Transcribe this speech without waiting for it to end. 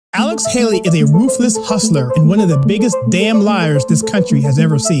Alex Haley is a ruthless hustler and one of the biggest damn liars this country has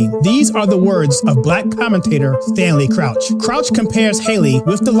ever seen. These are the words of Black commentator Stanley Crouch. Crouch compares Haley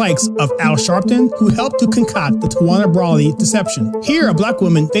with the likes of Al Sharpton, who helped to concoct the Tawana Brawley deception. Here, a Black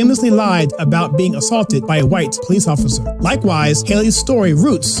woman famously lied about being assaulted by a white police officer. Likewise, Haley's story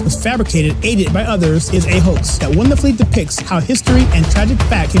Roots was fabricated, aided by others, is a hoax that wonderfully depicts how history and tragic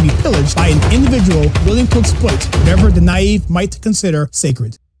fact can be pillaged by an individual willing to exploit whatever the naive might consider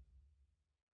sacred.